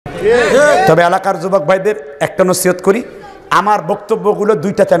তবে এলাকার যুবক ভাইদের একটা নসিহত করি, আমার বক্তব্যগুলো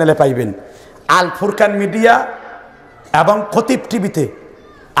দুইটা চ্যানেলে পাইবেন, আল ফুরকান মিডিয়া এবং খতিব টিভিতে।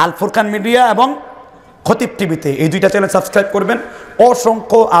 আল ফুরকান মিডিয়া এবং খতিব টিভিতে এই দুইটা চ্যানেল সাবস্ক্রাইব করবেন।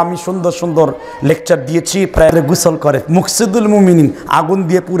 অসংখ্য আমি সুন্দর সুন্দর লেকচার দিয়েছি। প্রায় গোসল করে মুকসিদুল মুমিনিন আগুন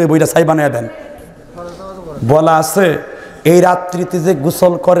দিয়ে পুরে বইটা ছাই বানিয়ে দেন। বলা আছে এই রাত্রিতে যে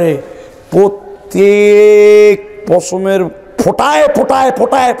গোসল করে প্রত্যেক পশমের ফোটায় ফোটায়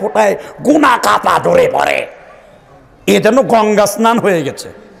ফোটায় ফোটায় গুনাহ কাপা ধরে পড়ে, এ যেন গঙ্গা স্নান হয়ে গেছে।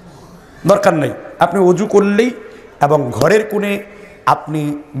 দরকার নেই, আপনি ওযু করলেই এবং ঘরের কোণে আপনি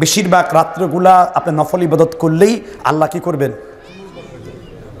বেশিরভাগ রাত্রগুলা আপনি নফল ইবাদত করলেই আল্লাহ কি করবেন?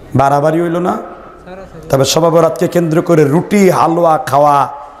 বাড়াবাড়ি হইল না? তবে শবে বরাতকে কেন্দ্র করে রুটি হালুয়া খাওয়া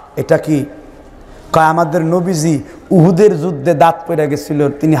এটা কি কয়? আমাদের নবীজি উহুদের যুদ্ধে দাঁত পড়ে গেছিল,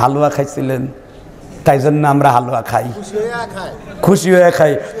 তিনি হালুয়া খাইছিলেন, তাই জন্য আমরা হালুয়া খাই, খুশি হয়ে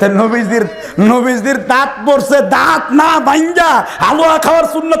খাই। তাই নবীজির দাঁত পড়ছে, দাঁত না ভাঙ্গা হালুয়া খাওয়ার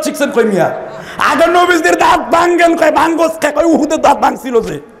সুন্নাত শিখছেন কই মিয়া? আগে নবীজির দাঁত ভাঙ্গেন কয়, ভাঙ্গস কয় উহুদের দাঁত ভাঙছিল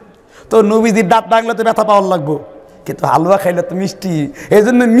যে। তো নবীজির দাঁত ভাঙলে তো ব্যথা পাওয়ার লাগবো, কিন্তু হালুয়া খাইলে তো মিষ্টি, এই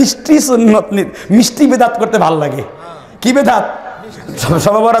জন্য মিষ্টি সুন্নত, মিষ্টি বেদাত করতে ভালো লাগে। কি বেদাত?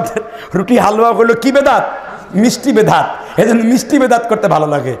 শবে বরাতের রুটি হালুয়া করলো কি বেদাত? মিষ্টি বেদাত। এই জন্য মিষ্টি বেদাত করতে ভালো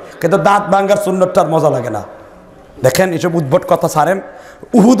লাগে, কিন্তু দাঁত ভাঙ্গার সুন্নতটার মজা লাগে না। দেখেন এসব উদ্ভট কথা ছাড়েন।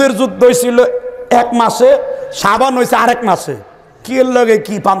 উহুদের যুদ্ধ হয়েছিল 1 মাসে, সাবান হয়েছে আরেক মাসে। কি এর লগে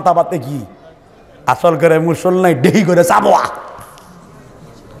কি পান্তা পাতে কি? আসল করে মুসল নাই, ডেহি করে চাবোয়া।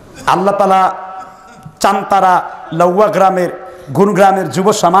 আল্লাহ তাআলা চান্তারা লাউয়া গ্রামের গুণগ্রামের যুব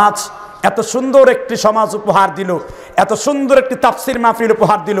সমাজ এত সুন্দর একটি সমাজ উপহার দিল, এত সুন্দর একটি তাফসির মাহফিল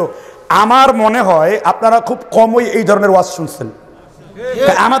উপহার দিল। আমার মনে হয় আপনারা খুব কমই এই ধরনের ওয়াজ শুনছেন।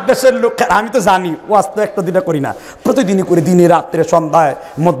 আমার দেশের লোক, আমি তো জানি ওয়াজ তো একটা দিনে করি না, প্রতিদিনই করি, দিনে রাত্রে সন্ধ্যায়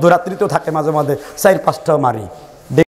মধ্যরাত্রিতেও থাকে, মাঝে মাঝে 4-5টাও মারি।